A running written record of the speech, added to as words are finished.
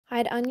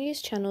Hide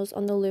unused channels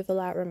on the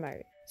Louvolite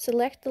remote.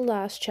 Select the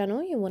last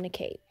channel you want to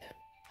keep.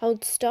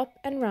 Hold stop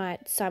and right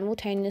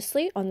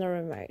simultaneously on the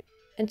remote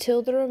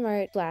until the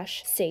remote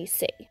flash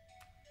CC.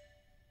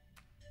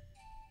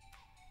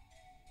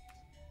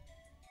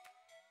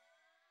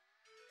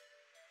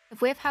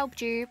 If we've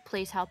helped you,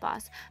 please help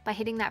us by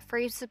hitting that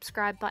free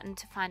subscribe button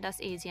to find us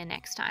easier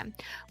next time.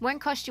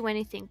 Won't cost you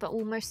anything, but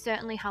will most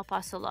certainly help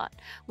us a lot.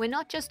 We're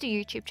not just a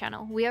YouTube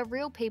channel, we are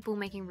real people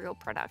making real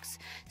products.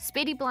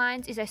 Speedy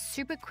Blinds is a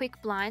super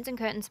quick blinds and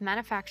curtains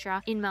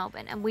manufacturer in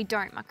Melbourne, and we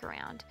don't muck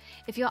around.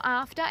 If you're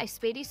after a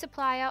Speedy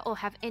supplier or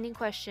have any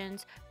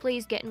questions,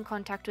 please get in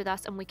contact with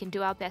us and we can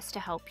do our best to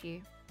help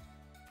you.